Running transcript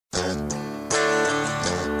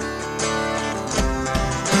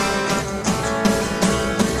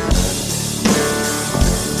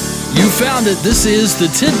found it. This is the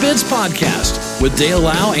Tidbits Podcast with Dale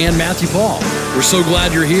Lau and Matthew Paul. We're so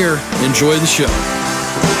glad you're here. Enjoy the show.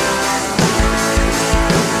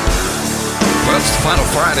 Well, it's the final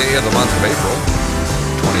Friday of the month of April,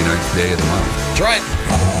 29th day of the month. That's right.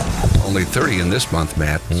 Only 30 in this month,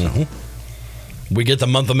 Matt. Mm-hmm. We get the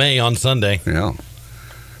month of May on Sunday. Yeah.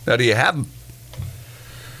 Now, do you have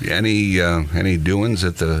any doings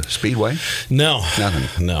at the Speedway? No.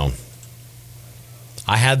 Nothing. No.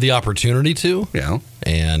 I had the opportunity to. Yeah.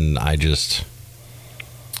 And I don't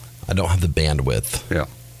have the bandwidth. Yeah.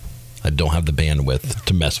 I don't have the bandwidth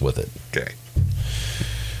to mess with it. Okay.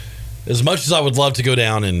 As much as I would love to go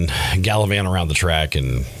down and gallivant around the track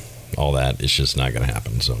and all that, it's just not going to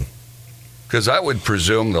happen. So, because I would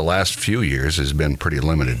presume the last few years has been pretty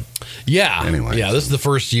limited. Yeah. Anyway. Yeah, this is the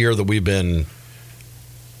first year that we've been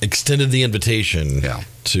extended the invitation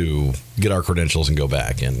to get our credentials and go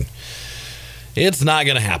back. And it's not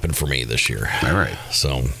going to happen for me this year. All right.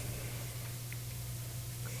 So,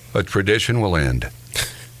 a tradition will end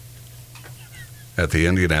at the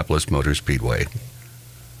Indianapolis Motor Speedway.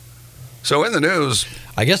 So in the news,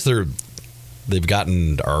 I guess they've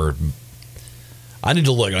gotten our. I need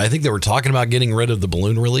to look. I think they were talking about getting rid of the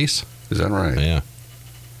balloon release. Is that right? Yeah.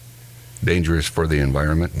 Dangerous for the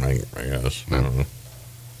environment? I guess. No. I don't know.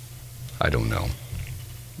 I don't know.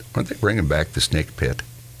 Aren't they bringing back the snake pit?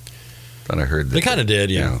 Thought I heard that. They kind of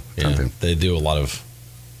did, yeah. Something. They do a lot of.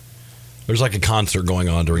 There's like a concert going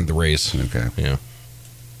on during the race. Okay. Yeah.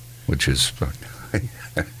 Which is.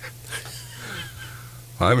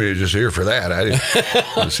 I mean, just here for that. I didn't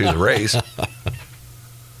want to see the race.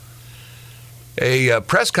 A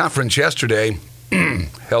press conference yesterday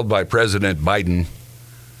held by President Biden.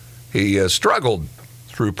 He struggled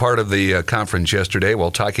through part of the conference yesterday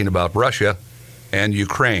while talking about Russia and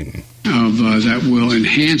Ukraine. That will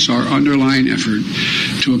enhance our underlying effort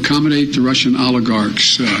to accommodate the Russian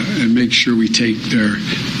oligarchs and make sure we take their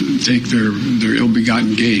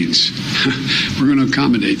ill-begotten gains. We're going to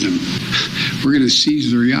accommodate them. We're going to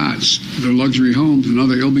seize their yachts, their luxury homes, and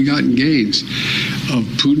other ill-begotten gains of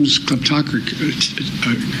Putin's kleptocracy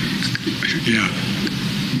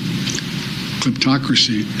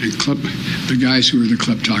and the guys who are the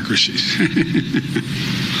kleptocracies.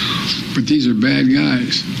 But these are bad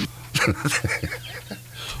guys.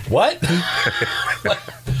 What?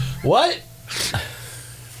 What?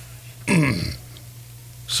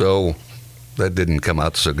 So that didn't come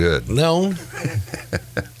out so good. No.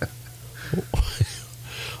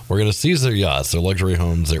 We're going to seize their yachts, their luxury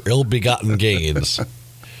homes, their ill-begotten gains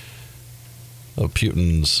of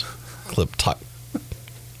Putin's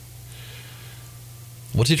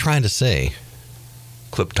What's he trying to say?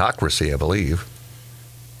 Kleptocracy, I believe.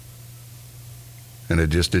 And it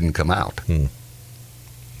just didn't come out.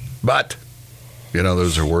 But,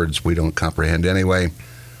 those are words we don't comprehend anyway.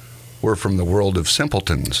 We're from the world of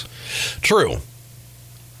simpletons. True.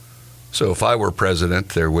 So if I were president,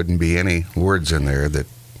 there wouldn't be any words in there that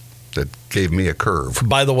gave me a curve.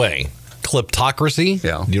 By the way, kleptocracy?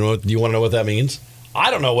 Yeah. Do you want to know what that means? I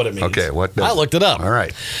don't know what it means. Okay, what does I looked it up. All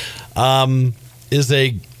right. Is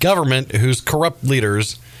a government whose corrupt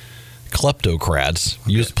leaders, kleptocrats,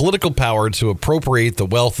 use political power to appropriate the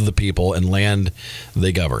wealth of the people and land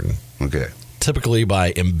they govern. Okay. Typically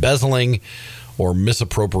by embezzling or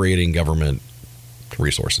misappropriating government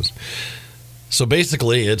resources. So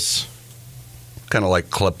basically it's kind of like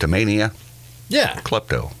kleptomania. Yeah.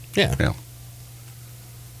 Klepto. Yeah.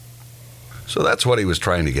 So that's what he was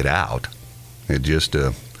trying to get out. It just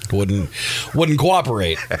wouldn't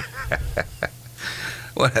cooperate.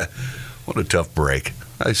 What a tough break.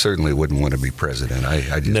 I certainly wouldn't want to be president.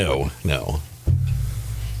 I just No.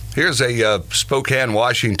 Here's a Spokane,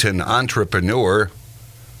 Washington entrepreneur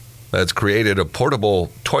that's created a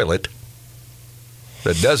portable toilet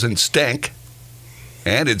that doesn't stink,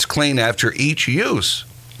 and it's clean after each use.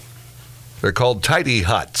 They're called Tidy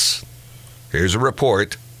Huts. Here's a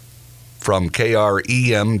report from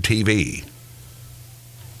KREM-TV.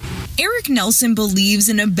 Eric Nelson believes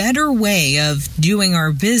in a better way of doing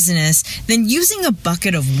our business than using a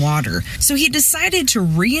bucket of water, so he decided to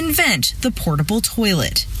reinvent the portable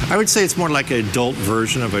toilet. I would say it's more like an adult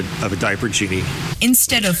version of a diaper genie.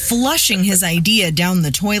 Instead of flushing his idea down the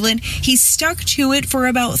toilet, he stuck to it for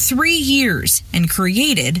about 3 years and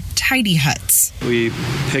created Tidy Huts. We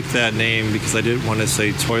picked that name because I didn't want to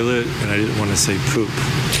say toilet and I didn't want to say poop,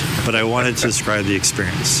 but I wanted to describe the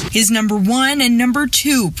experience. His number 1 and number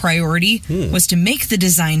 2 priority was to make the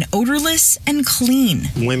design odorless and clean.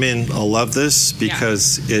 Women love this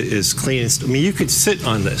because it is clean. I mean, you could sit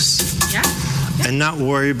on this. Yeah. and not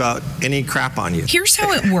worry about any crap on you. Here's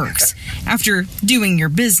how it works. After doing your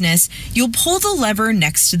business, you'll pull the lever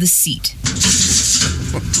next to the seat.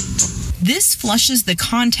 This flushes the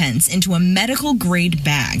contents into a medical-grade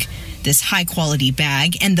bag. This high-quality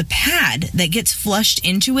bag and the pad that gets flushed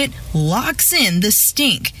into it locks in the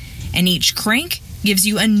stink, and each crank gives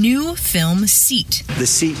you a new film seat. The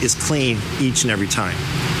seat is clean each and every time.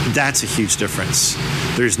 That's a huge difference.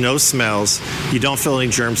 There's no smells. You don't feel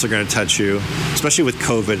any germs are going to touch you, especially with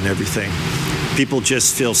COVID and everything. People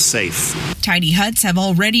just feel safe. Tidy Huts have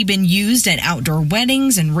already been used at outdoor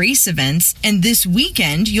weddings and race events, and this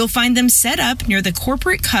weekend you'll find them set up near the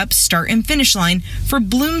Corporate Cup start and finish line for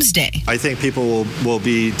Bloomsday. I think people will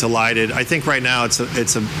be delighted. I think right now it's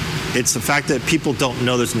the fact that people don't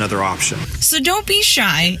know there's another option. So don't be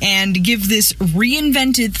shy and give this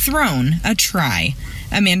reinvented throne a try.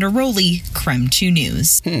 Amanda Rowley, Creme 2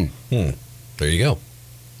 News. There you go.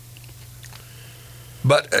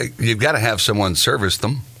 But you've got to have someone service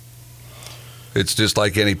them. It's just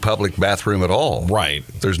like any public bathroom at all. Right.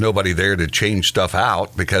 There's nobody there to change stuff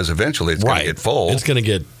out because eventually it's going to get full. It's going to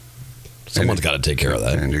get... Someone's got to take care of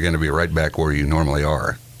that. And you're going to be right back where you normally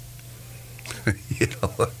are.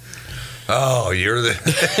 Oh, you're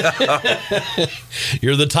the...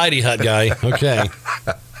 You're the Tidy Hut guy. Okay.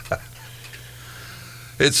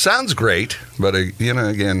 It sounds great, but,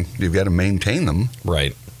 again, you've got to maintain them.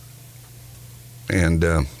 Right. And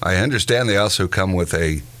I understand they also come with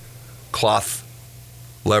a cloth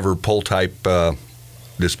lever pull type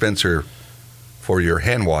dispenser for your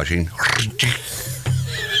hand washing.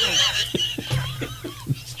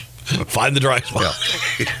 Find the dry spot.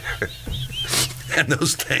 Yeah. And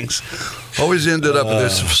those things always ended up with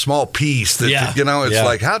this small piece that, it's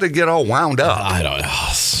like, how'd it get all wound up? I don't know.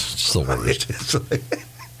 It's just the worst. It's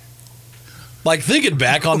Like, thinking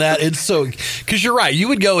back on that, it's so... Because you're right. You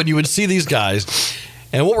would go and you would see these guys.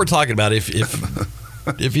 And what we're talking about, if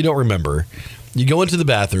you don't remember, you go into the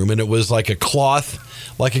bathroom and it was like a cloth,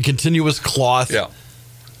 like a continuous cloth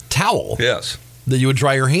towel. Yes. That you would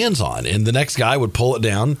dry your hands on. And the next guy would pull it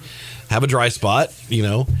down, have a dry spot,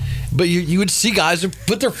 But you would see guys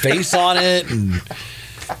put their face on it and...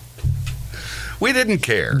 We didn't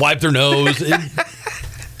care. Wipe their nose.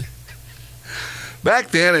 Back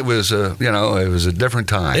then, it was it was a different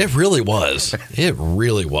time. It really was. It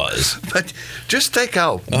really was. But just think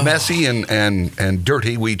how messy and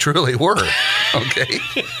dirty we truly were. Okay.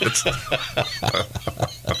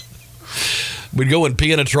 We'd go and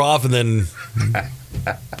pee in a trough and then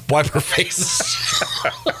wipe our faces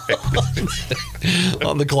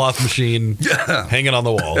on the cloth machine, hanging on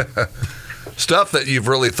the wall. Stuff that you've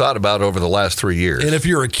really thought about over the last 3 years. And if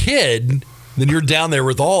you're a kid, then you're down there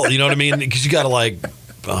with all, you know what I mean? Because you got to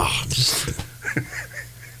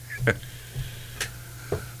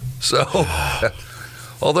So,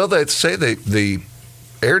 although they say the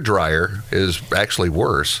air dryer is actually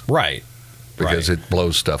worse. Right. Because it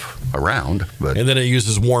blows stuff around. But and then it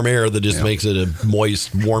uses warm air that just makes it a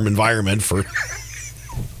moist, warm environment for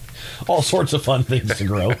all sorts of fun things to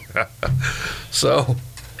grow. So,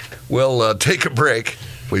 we'll take a break.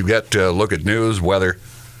 We've got to look at news, weather,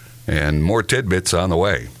 and more tidbits on the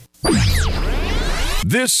way.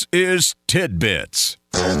 This is Tidbits.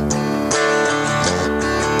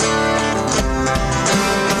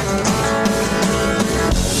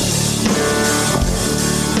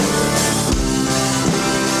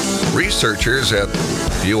 Researchers at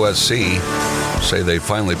USC say they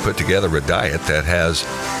finally put together a diet that has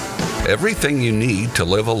everything you need to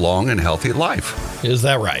live a long and healthy life. Is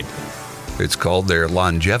that right? It's called their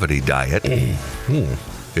longevity diet.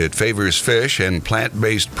 It favors fish and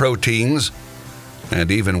plant-based proteins and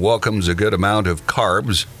even welcomes a good amount of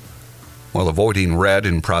carbs while avoiding red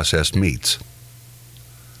and processed meats.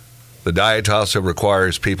 The diet also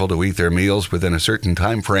requires people to eat their meals within a certain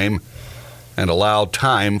time frame and allow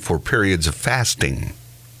time for periods of fasting.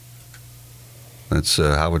 That's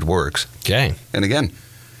how it works. Okay. And again,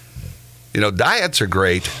 diets are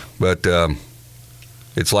great, but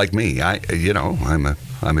it's like me.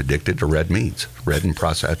 I'm addicted to red meats, red and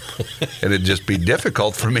processed, and it'd just be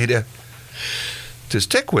difficult for me to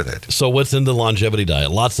stick with it. So what's in the longevity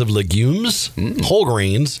diet? Lots of legumes, whole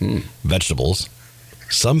grains, vegetables,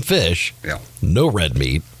 some fish, no red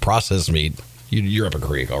meat, processed meat. You're up a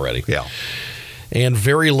creek already. Yeah. And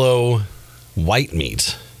very low white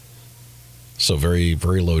meat. So very,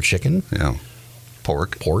 very low chicken. Yeah.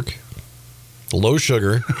 Pork. Low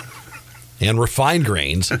sugar and refined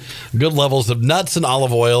grains. Good levels of nuts and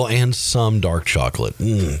olive oil and some dark chocolate.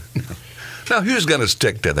 Now, who's going to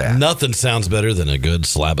stick to that? Nothing sounds better than a good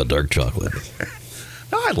slab of dark chocolate.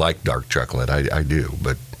 No, I like dark chocolate. I do,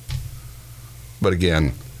 but But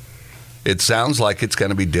again, it sounds like it's going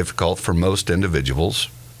to be difficult for most individuals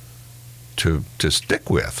to stick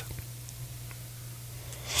with.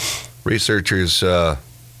 Researchers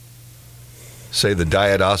say the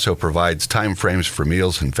diet also provides time frames for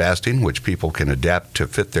meals and fasting, which people can adapt to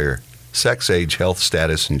fit their sex, age, health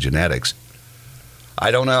status, and genetics. I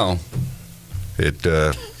don't know.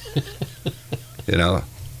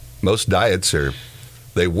 Most diets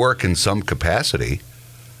they work in some capacity,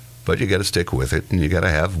 but you got to stick with it, and you got to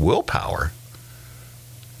have willpower.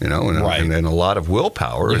 And a lot of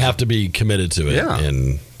willpower. You have to be committed to it.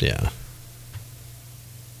 Yeah.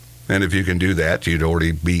 And if you can do that, you'd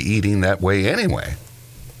already be eating that way anyway.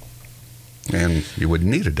 And you wouldn't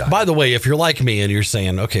need a diet. By the way, if you're like me and you're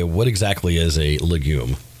saying, okay, what exactly is a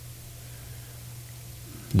legume?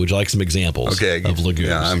 Would you like some examples of legumes?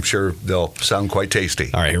 Yeah, I'm sure they'll sound quite tasty.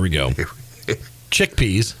 All right, here we go.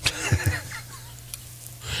 Chickpeas,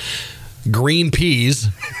 green peas,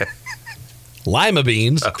 lima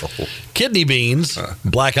beans, kidney beans,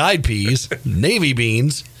 black-eyed peas, navy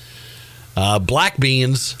beans, black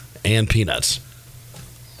beans, and peanuts.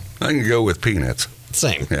 I can go with peanuts.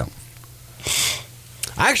 Same. Yeah.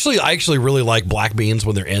 I actually really like black beans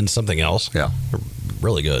when they're in something else. Yeah. They're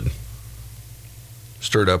really good.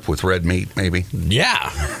 Stirred up with red meat, maybe. Yeah.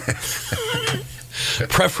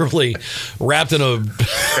 Preferably wrapped in a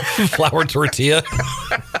flour tortilla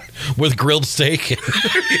with grilled steak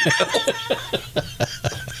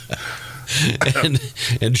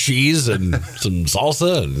and cheese and some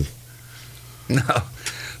salsa. No,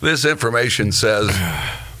 this information says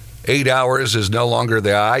 8 hours is no longer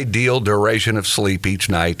the ideal duration of sleep each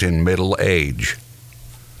night in middle age.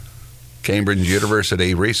 Cambridge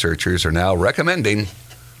University researchers are now recommending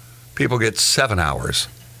people get 7 hours,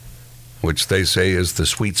 which they say is the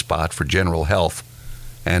sweet spot for general health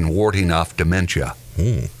and warding off dementia.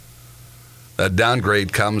 That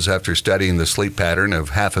downgrade comes after studying the sleep pattern of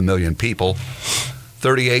 500,000 people,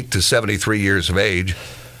 38 to 73 years of age.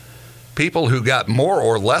 People who got more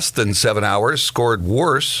or less than 7 hours scored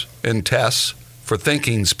worse in tests for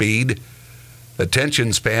thinking speed,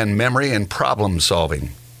 attention span, memory, and problem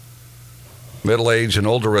solving. Middle-aged and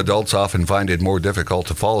older adults often find it more difficult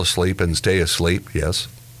to fall asleep and stay asleep, yes.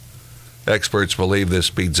 Experts believe this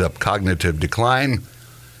speeds up cognitive decline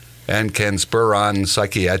and can spur on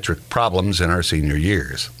psychiatric problems in our senior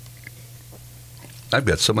years. I've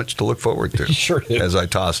got so much to look forward to Sure do. as I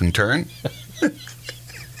toss and turn.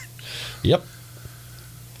 Yep.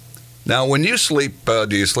 Now, when you sleep,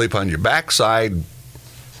 do you sleep on your back side,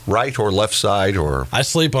 right or left side, or? I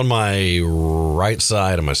sleep on my right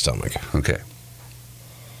side of my stomach. Okay.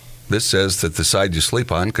 This says that the side you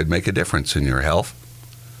sleep on could make a difference in your health.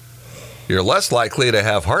 You're less likely to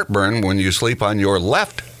have heartburn when you sleep on your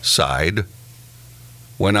left side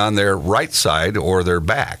when on their right side or their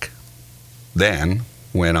back than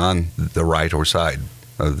when on the right or side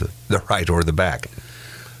of the right or the back.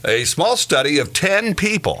 A small study of 10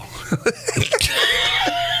 people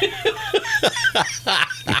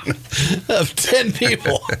Of 10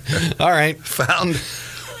 people. All right. found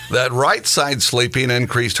that right side sleeping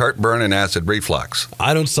increased heartburn and acid reflux.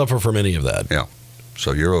 I don't suffer from any of that. Yeah.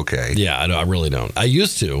 So you're okay. Yeah, I really don't. I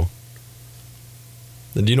used to.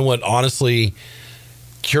 And do you know what honestly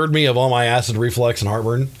cured me of all my acid reflux and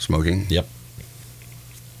heartburn? Smoking? Yep.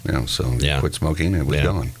 Yeah, so Yeah. quit smoking, it was Yeah.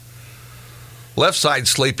 gone. Left side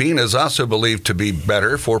sleeping is also believed to be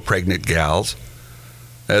better for pregnant gals,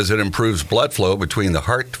 as it improves blood flow between the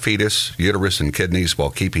heart, fetus, uterus, and kidneys while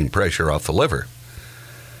keeping pressure off the liver.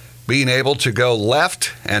 Being able to go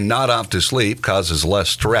left and not off to sleep causes less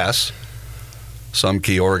stress, some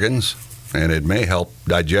key organs, and it may help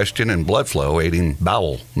digestion and blood flow, aiding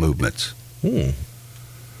bowel movements.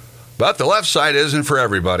 But the left side isn't for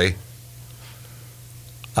everybody.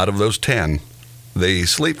 Out of those 10, the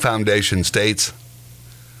Sleep Foundation states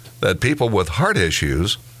that people with heart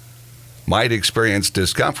issues might experience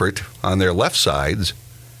discomfort on their left sides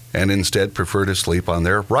and instead prefer to sleep on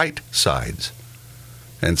their right sides.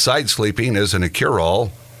 And side sleeping isn't a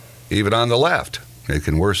cure-all, even on the left. It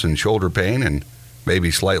can worsen shoulder pain and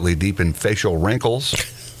maybe slightly deepen facial wrinkles.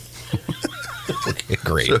 Okay,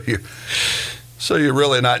 great. So you're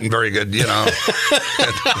really not in very good,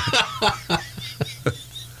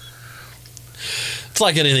 It's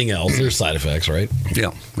like anything else. There's side effects, right?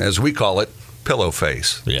 Yeah, as we call it, pillow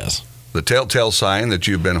face. Yes. The telltale sign that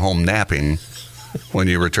you've been home napping when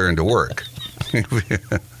you return to work.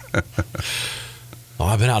 Oh,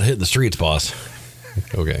 I've been out hitting the streets, boss.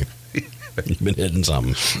 Okay. You've been hitting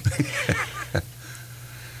something.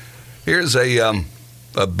 Here's a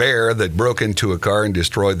bear that broke into a car and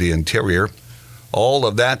destroyed the interior All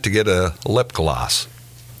of that to get a lip gloss.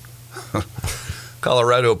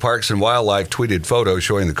 Colorado Parks and Wildlife tweeted photos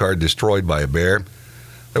showing the car destroyed by a bear.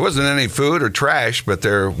 There wasn't any food or trash, but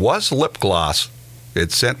there was lip gloss.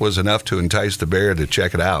 Its scent was enough to entice the bear to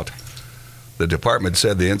check it out. The department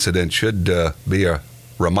said the incident should be a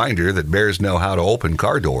reminder that bears know how to open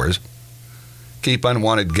car doors. Keep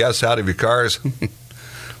unwanted guests out of your cars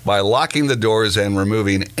by locking the doors and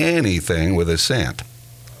removing anything with a scent.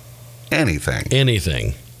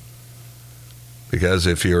 Anything. Because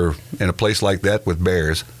if you're in a place like that with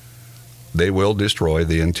bears, they will destroy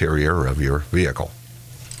the interior of your vehicle.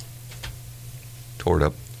 Tore it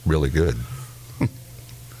up really good.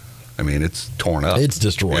 I mean, it's torn up. It's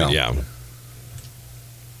destroyed, yeah.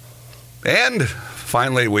 And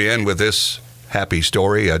finally, we end with this happy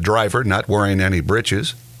story. A driver not wearing any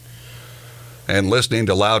breeches and listening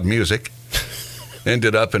to loud music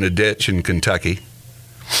ended up in a ditch in Kentucky.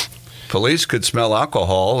 Police could smell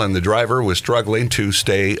alcohol, and the driver was struggling to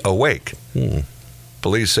stay awake.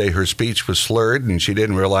 Police say her speech was slurred, and she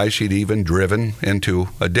didn't realize she'd even driven into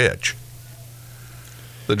a ditch.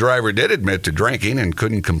 The driver did admit to drinking and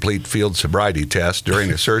couldn't complete field sobriety tests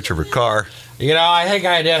during a search of her car. You know, I think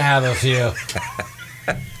I did have a few.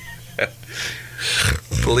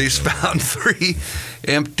 Police found 3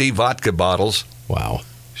 empty vodka bottles. Wow.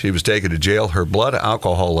 She was taken to jail. Her blood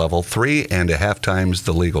alcohol level 3.5 times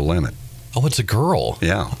the legal limit. Oh, it's a girl.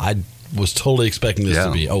 Yeah. I was totally expecting this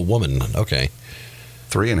to be a woman. Okay.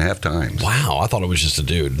 3.5 times. Wow. I thought it was just a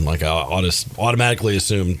dude. Like, I automatically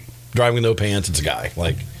assumed driving with no pants, it's a guy.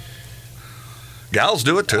 Like, gals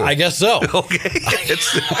do it too. I guess so. Okay.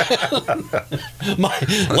 My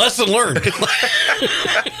lesson learned.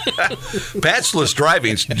 Patchless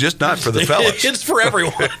driving's just not for the fellas. It's for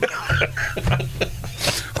everyone.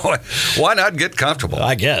 Why not get comfortable?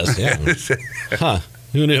 I guess, yeah. Huh.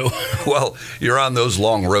 Who knew? Well, you're on those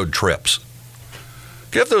long road trips.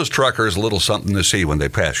 Give those truckers a little something to see when they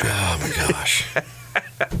pass you. Oh, my gosh.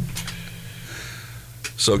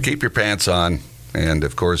 So keep your pants on, and,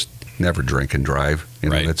 of course, never drink and drive. You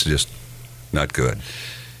know, Right. That's just not good.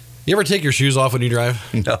 You ever take your shoes off when you drive?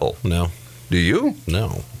 No. No. Do you?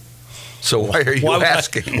 No. So why are you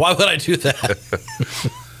asking? Why would I do that?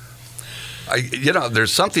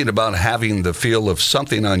 There's something about having the feel of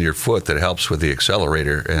something on your foot that helps with the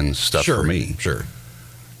accelerator and stuff for me. Sure.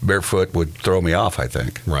 Barefoot would throw me off, I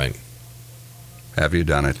think. Right. Have you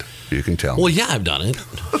done it? You can tell me. Well, yeah, I've done it.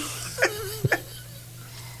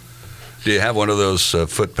 Do you have one of those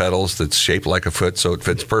foot pedals that's shaped like a foot so it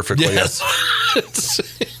fits perfectly? Yes.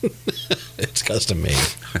 It's custom made.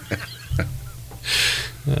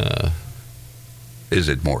 Is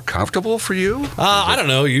it more comfortable for you? I don't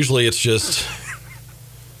know. Usually it's just...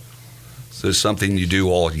 Is this something you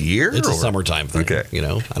do all year? It's a summertime thing. Okay. You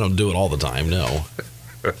know, I don't do it all the time, no.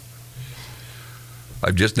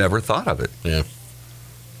 I've just never thought of it. Yeah.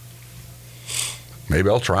 Maybe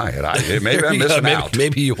I'll try it. Maybe I'm missing out.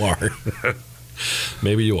 Maybe you are.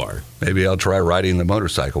 Maybe you are. Maybe I'll try riding the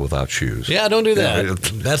motorcycle without shoes. Yeah, don't do that. Yeah.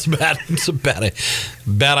 That's bad. It's a bad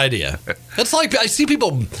idea. It's like I see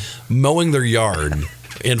people mowing their yard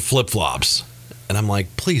in flip-flops, and I'm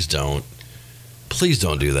like, please don't. Please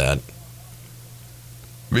don't do that.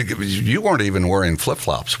 Because you weren't even wearing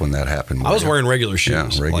flip-flops when that happened. I was wearing regular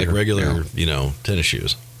shoes, Yeah, like regular, yeah. tennis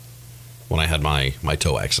shoes when I had my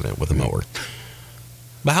toe accident with the mower.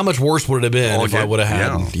 But how much worse would it have been if I would have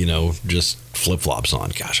had, just flip-flops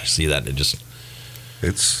on? Gosh, I see that. And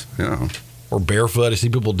It's. Or barefoot. I see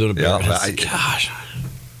people doing it barefoot. Yeah, gosh,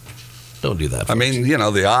 don't do that. I mean,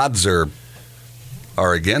 the odds are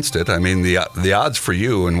against it. I mean, the odds for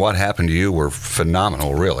you and what happened to you were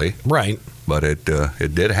phenomenal, really. Right. But it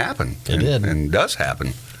did happen. It did. And does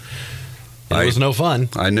happen. It was no fun.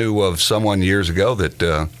 I knew of someone years ago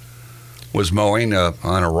that was mowing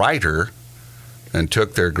on a Ryder and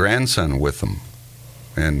took their grandson with them.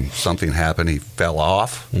 And something happened. He fell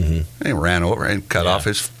off. Mm-hmm. And he ran over and cut off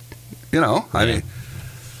his, I mean,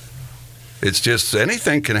 it's just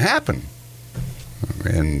anything can happen.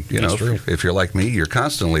 And, if you're like me, you're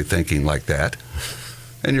constantly thinking like that.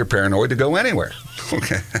 And you're paranoid to go anywhere.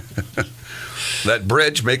 Okay. That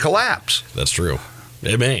bridge may collapse. That's true.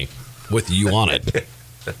 It may, with you on it.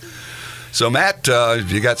 So, Matt,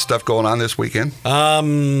 you got stuff going on this weekend?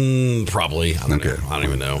 Probably. I don't know. I don't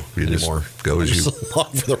even know anymore. Just go as you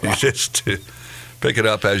along for the ride. just pick it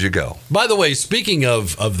up as you go. By the way, speaking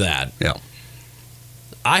of that, yeah,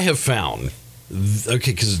 I have found,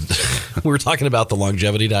 because we were talking about the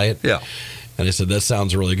longevity diet. Yeah. And I said, that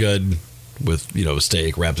sounds really good with,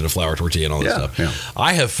 steak wrapped in a flour tortilla and all that stuff. Yeah.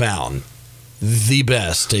 I have found the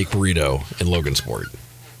best steak burrito in Logansport.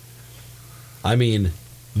 I mean,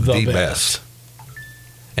 the best.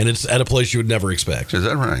 And it's at a place you would never expect. Is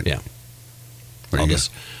that right? Yeah. There you go.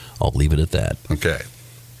 I'll leave it at that. Okay.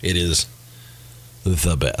 It is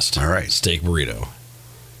the best. All right. Steak burrito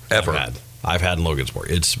Ever. I've had in Logansport.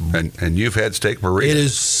 It's And you've had steak burrito. It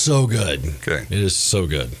is so good. Okay. It is so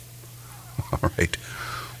good. All right.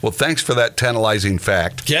 Well, thanks for that tantalizing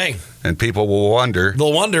fact. Okay. And people will wonder.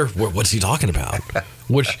 They'll wonder, what's he talking about?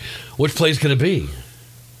 which place can it be?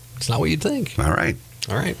 It's not what you'd think. All right.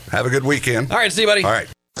 All right. Have a good weekend. All right. See you, buddy. All right.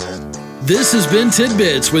 This has been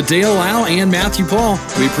Tidbits with Dale Lau and Matthew Paul.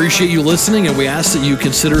 We appreciate you listening, and we ask that you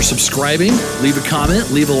consider subscribing, leave a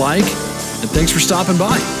comment, leave a like, and thanks for stopping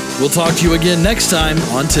by. We'll talk to you again next time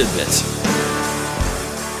on Tidbits.